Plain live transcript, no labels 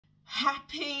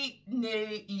Happy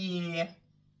New Year.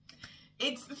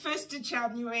 It's the 1st of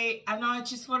January and I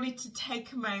just wanted to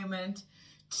take a moment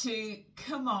to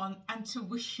come on and to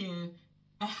wish you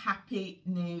a Happy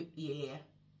New Year.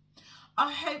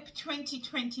 I hope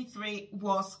 2023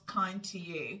 was kind to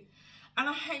you, and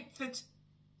I hope that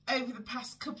over the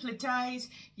past couple of days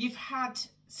you've had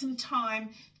some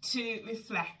time to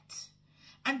reflect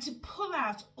and to pull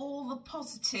out all the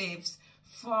positives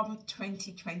from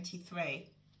 2023.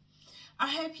 I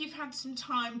hope you've had some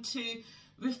time to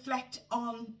reflect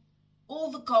on all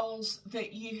the goals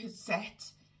that you had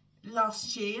set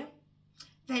last year.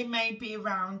 They may be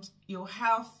around your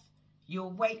health,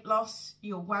 your weight loss,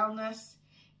 your wellness.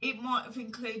 It might have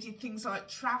included things like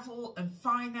travel and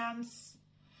finance.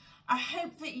 I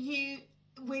hope that you,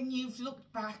 when you've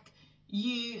looked back,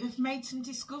 you have made some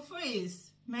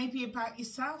discoveries, maybe about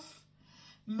yourself.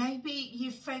 Maybe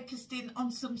you've focused in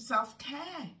on some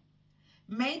self-care.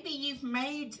 Maybe you've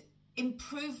made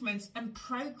improvements and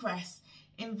progress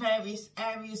in various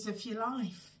areas of your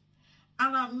life.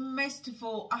 And most of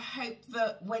all, I hope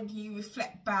that when you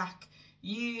reflect back,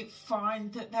 you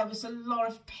find that there was a lot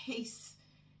of peace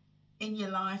in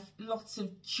your life, lots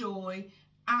of joy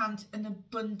and an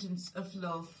abundance of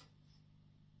love.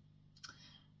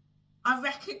 I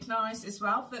recognise as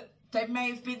well that there may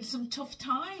have been some tough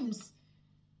times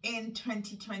in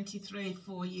 2023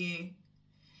 for you.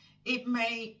 It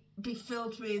may be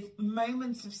filled with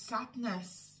moments of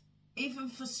sadness, even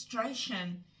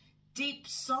frustration, deep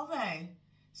sorrow,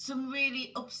 some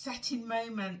really upsetting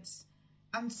moments,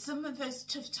 and some of those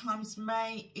tough times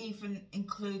may even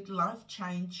include life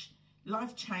changes.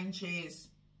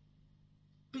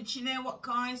 But you know what,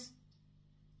 guys?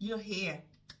 You're here.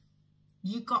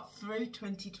 You got through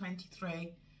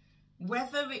 2023.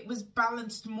 Whether it was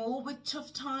balanced more with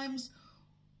tough times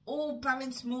or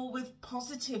balanced more with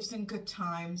positives and good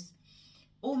times,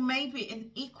 or maybe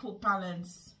an equal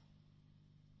balance,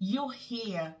 you're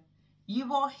here.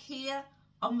 You are here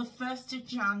on the 1st of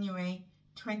January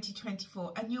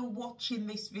 2024 and you're watching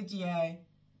this video.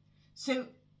 So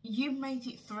you made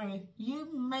it through.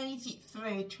 You made it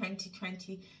through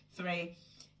 2023.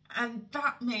 And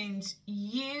that means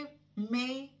you,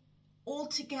 me, all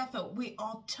together, we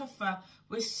are tougher.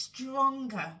 We're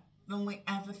stronger than we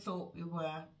ever thought we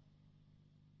were.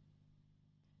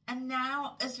 And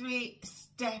now as we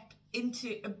step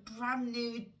into a brand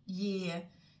new year,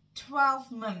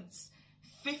 12 months,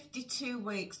 52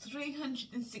 weeks,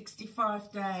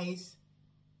 365 days.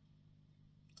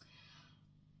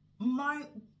 My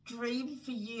dream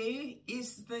for you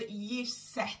is that you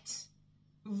set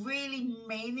really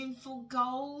meaningful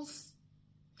goals.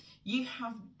 You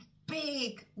have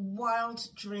big, wild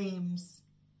dreams.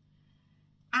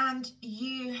 And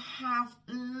you have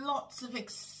lots of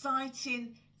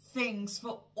exciting things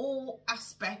for all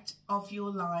aspects of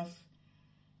your life.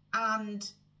 And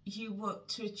you work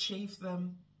to achieve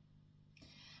them.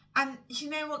 And you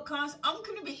know what, guys? I'm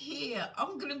going to be here.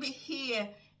 I'm going to be here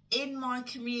in my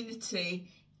community,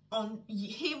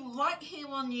 right here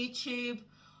on YouTube,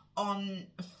 on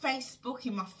Facebook,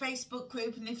 in my Facebook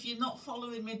group. And if you're not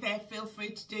following me there, feel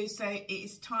free to do so. It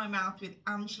is Time Out with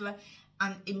Angela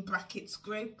and in brackets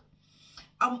group.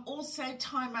 I'm also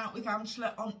Time Out with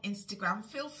Angela on Instagram.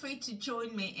 Feel free to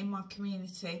join me in my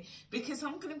community because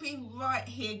I'm going to be right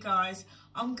here, guys.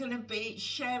 I'm going to be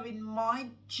sharing my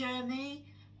journey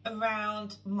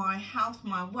around my health,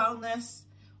 my wellness,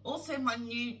 also my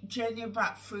new journey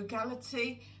about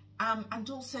frugality, and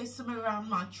also some around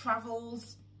my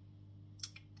travels.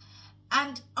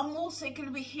 And I'm also going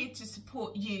to be here to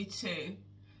support you too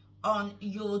on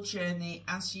your journey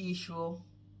as usual.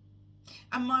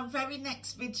 And my very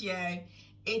next video,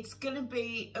 it's going to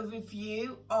be a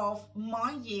review of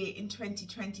my year in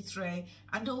 2023,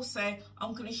 and also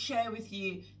I'm going to share with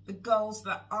you the goals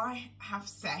that I have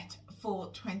set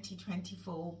for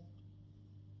 2024.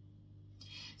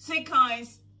 So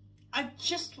guys, I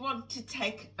just want to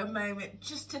take a moment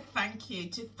just to thank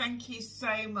you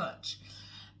so much.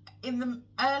 In the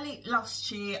early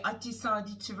last year, I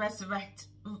decided to resurrect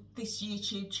this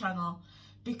YouTube channel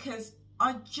because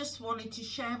I just wanted to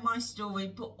share my story,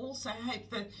 but also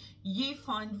hope that you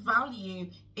find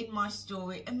value in my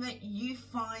story and that you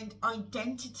find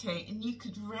identity and you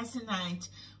could resonate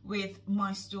with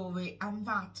my story, and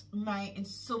that may in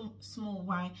some small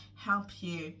way help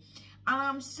you. And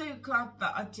I'm so glad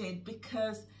that I did,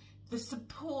 because the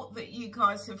support that you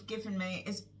guys have given me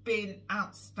has been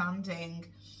outstanding.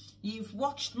 You've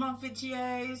watched my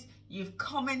videos, you've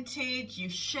commented,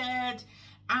 you've shared,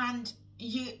 and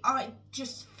I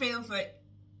just feel that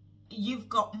you've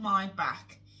got my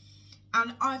back.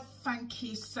 And I thank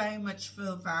you so much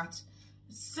for that.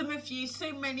 Some of you,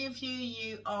 so many of you,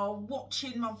 you are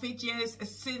watching my videos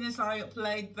as soon as I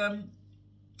upload them.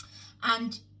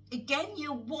 And again,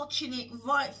 you're watching it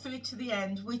right through to the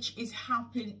end, which is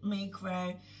helping me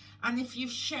grow. And if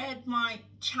you've shared my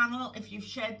channel, if you've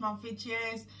shared my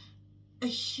videos, a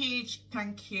huge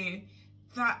thank you.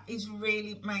 That is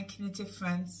really making a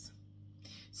difference.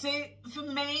 So for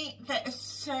me, there are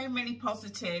so many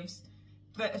positives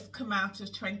that have come out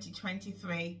of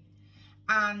 2023.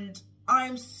 And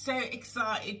I'm so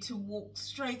excited to walk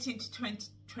straight into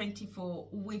 2024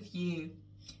 with you,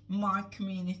 my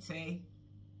community.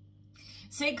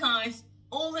 So guys,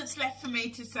 all that's left for me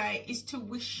to say is to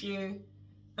wish you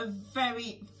a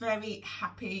very, very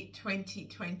happy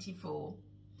 2024.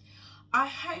 I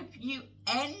hope you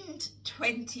end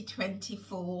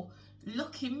 2024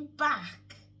 looking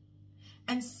back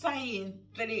and saying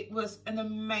that it was an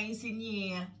amazing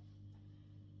year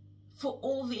for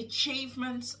all the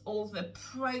achievements, all the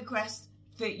progress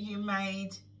that you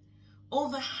made, all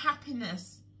the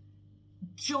happiness,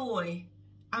 joy,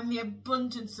 and the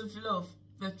abundance of love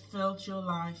that filled your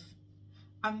life.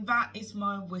 And that is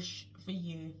my wish for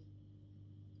you.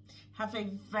 Have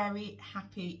a very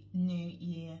happy new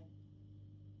year.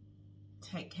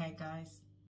 Take care, guys.